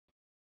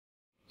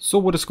So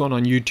what is going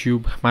on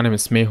YouTube? My name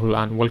is Mehul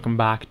and welcome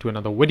back to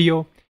another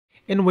video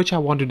in which I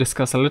want to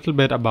discuss a little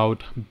bit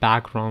about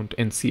background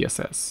in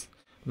CSS.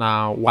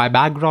 Now, why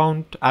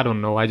background? I don't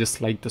know. I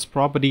just like this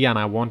property and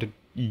I wanted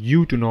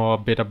you to know a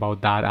bit about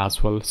that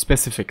as well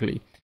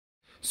specifically.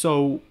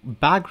 So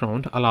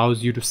background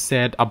allows you to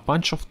set a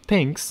bunch of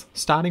things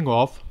starting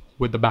off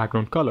with the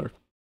background color.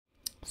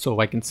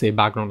 So I can say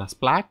background as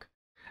black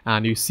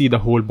and you see the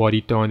whole body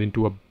turned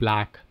into a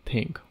black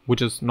thing,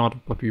 which is not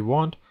what we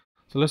want.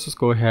 So let's just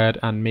go ahead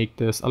and make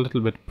this a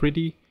little bit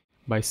pretty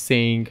by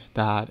saying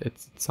that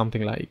it's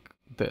something like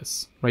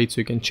this, right?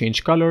 So you can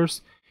change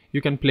colors,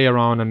 you can play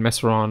around and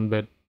mess around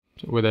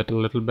with it a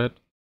little bit.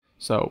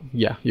 So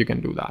yeah, you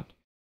can do that.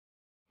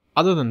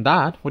 Other than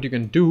that, what you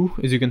can do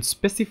is you can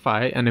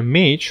specify an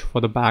image for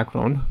the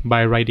background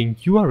by writing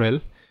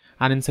URL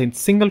and inside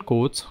single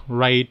quotes,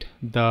 write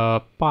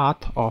the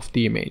path of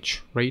the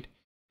image, right?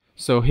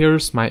 So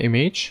here's my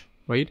image,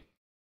 right?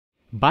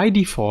 By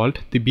default,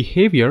 the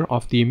behavior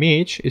of the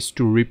image is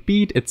to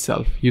repeat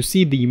itself. You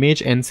see the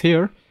image ends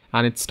here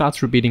and it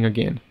starts repeating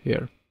again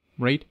here,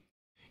 right?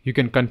 You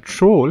can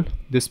control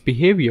this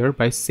behavior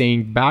by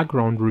saying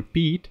background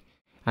repeat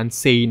and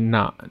say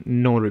no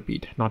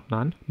repeat, not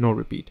none, no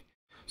repeat.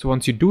 So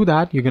once you do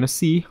that, you're going to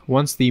see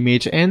once the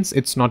image ends,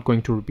 it's not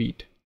going to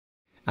repeat.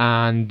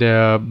 And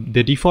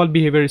the default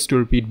behavior is to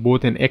repeat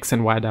both in X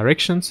and Y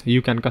directions.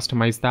 You can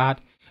customize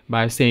that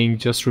by saying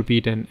just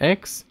repeat in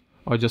X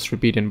or just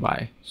repeat in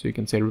Y. So you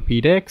can say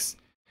repeat X,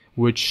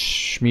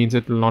 which means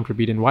it will not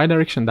repeat in Y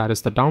direction, that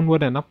is the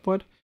downward and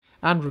upward.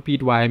 And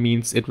repeat Y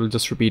means it will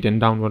just repeat in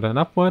downward and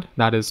upward,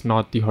 that is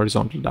not the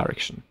horizontal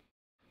direction.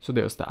 So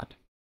there's that.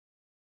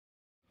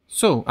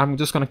 So I'm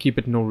just gonna keep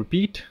it no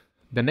repeat.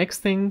 The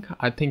next thing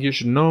I think you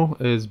should know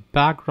is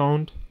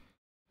background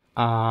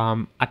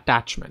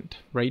attachment,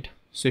 right?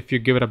 So if you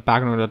give it a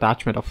background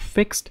attachment of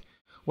fixed,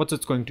 what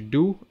it's going to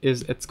do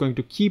is it's going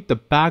to keep the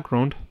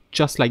background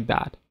just like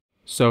that.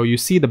 So you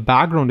see the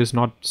background is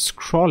not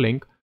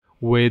scrolling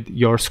with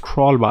your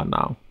scroll bar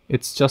now.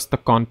 It's just the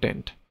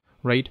content,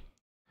 right?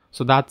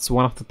 So that's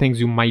one of the things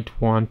you might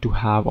want to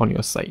have on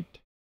your site.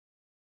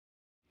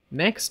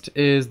 Next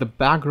is the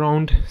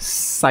background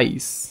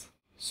size.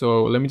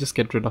 So let me just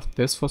get rid of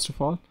this first of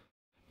all.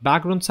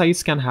 Background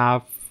size can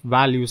have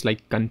values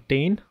like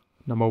contain,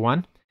 number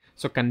one.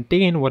 So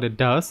contain, what it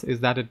does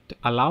is that it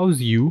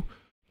allows you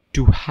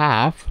to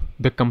have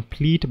the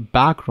complete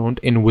background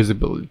in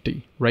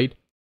visibility, right?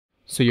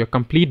 So your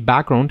complete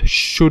background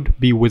should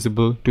be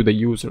visible to the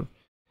user,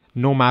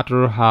 no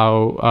matter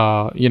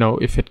how,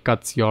 if it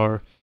cuts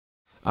your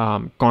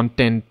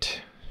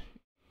content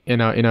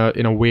in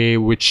a way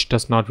which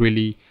does not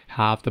really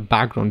have the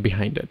background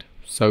behind it.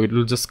 So it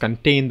will just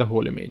contain the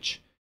whole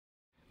image.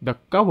 The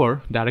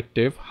cover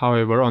directive,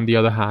 however, on the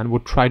other hand,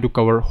 would try to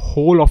cover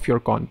whole of your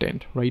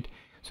content, right?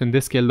 So in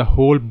this case, the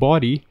whole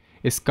body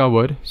is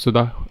covered. So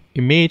the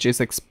image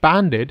is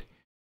expanded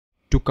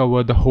to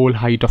cover the whole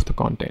height of the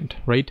content,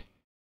 right?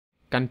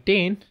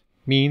 Contain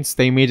means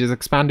the image is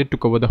expanded to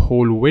cover the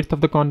whole width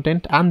of the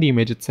content and the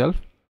image itself,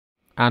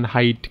 and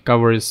height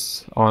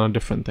covers on a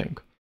different thing.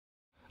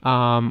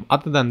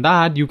 Other than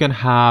that, you can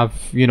have,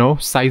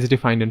 size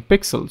defined in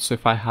pixels. So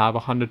if I have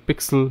 100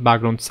 pixel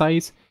background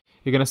size,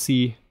 you're gonna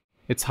see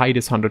its height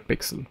is 100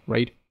 pixel,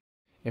 right?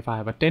 If I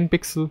have a 10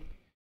 pixel,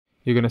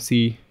 you're gonna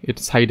see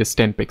its height is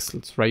 10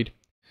 pixels, right?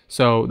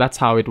 So that's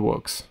how it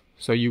works.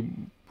 So you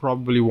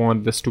probably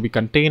want this to be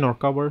contain or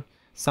cover,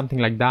 something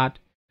like that.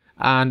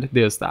 And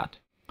there's that.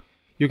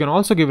 You can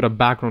also give it a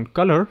background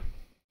color.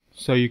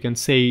 So you can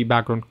say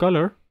background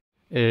color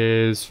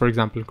is, for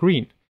example,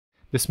 green.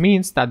 This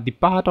means that the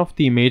part of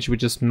the image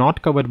which is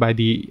not covered by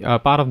the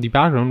part of the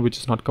background which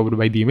is not covered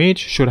by the image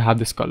should have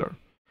this color,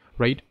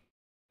 right?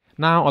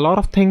 Now, a lot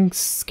of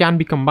things can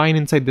be combined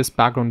inside this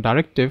background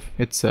directive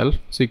itself.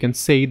 So you can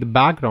say the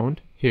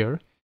background here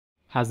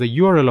has the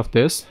URL of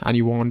this and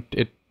you want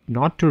it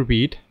not to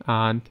repeat,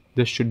 and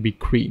this should be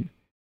green,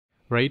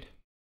 right?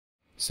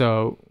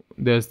 So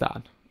there's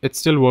that. It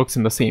still works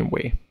in the same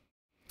way.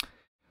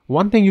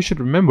 One thing you should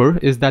remember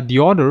is that the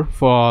order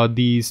for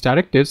these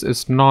directives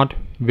is not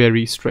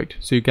very strict.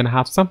 So you can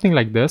have something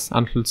like this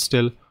and it'll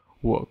still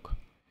work.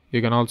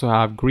 You can also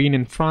have green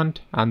in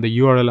front and the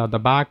URL at the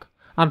back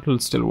and it'll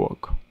still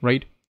work,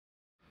 right?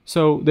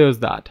 So there's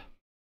that.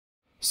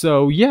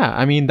 So yeah,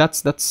 I mean,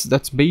 that's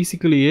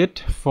basically it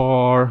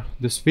for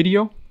this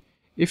video.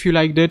 If you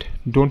liked it,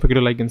 don't forget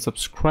to like and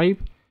subscribe.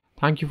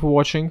 Thank you for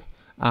watching.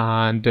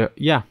 And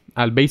yeah,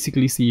 I'll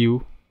basically see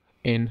you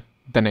in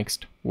the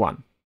next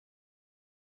one.